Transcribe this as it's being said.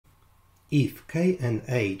If k and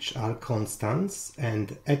h are constants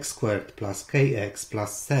and x squared plus kx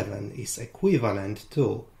plus 7 is equivalent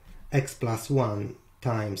to x plus 1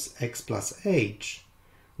 times x plus h,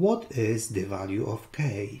 what is the value of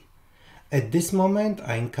k? At this moment,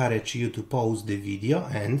 I encourage you to pause the video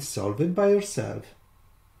and solve it by yourself.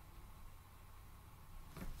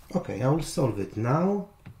 Okay, I will solve it now.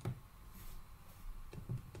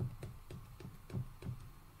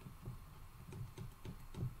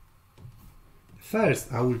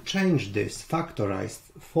 First, I will change this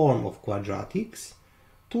factorized form of quadratics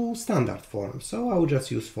to standard form. So I will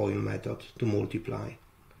just use FOIL method to multiply.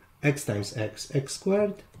 X times x, x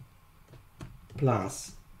squared,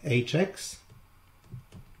 plus hx,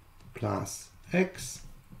 plus x,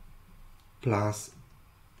 plus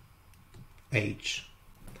h.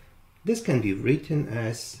 This can be written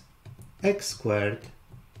as x squared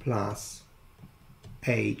plus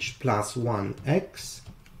h plus 1x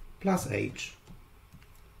plus h.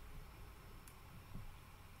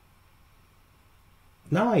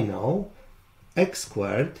 Now I know x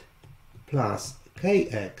squared plus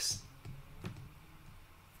kx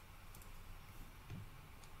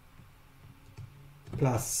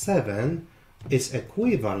plus 7 is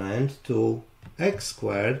equivalent to x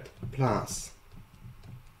squared plus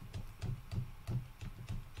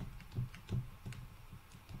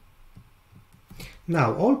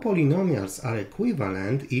Now, all polynomials are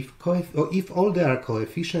equivalent if all their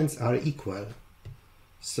coefficients are equal.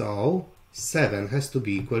 So, 7 has to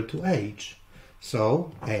be equal to h.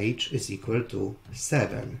 So, h is equal to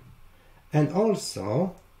 7. And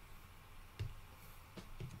also,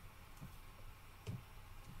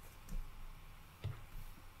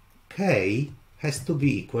 k has to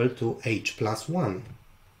be equal to h plus 1.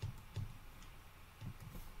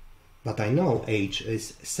 But I know h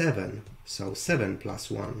is 7, so 7 plus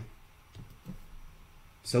 1.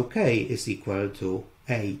 So k is equal to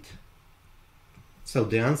 8. So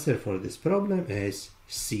the answer for this problem is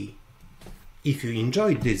C. If you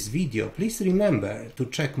enjoyed this video, please remember to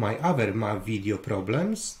check my other math video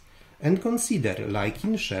problems and consider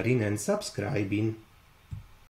liking, sharing and subscribing.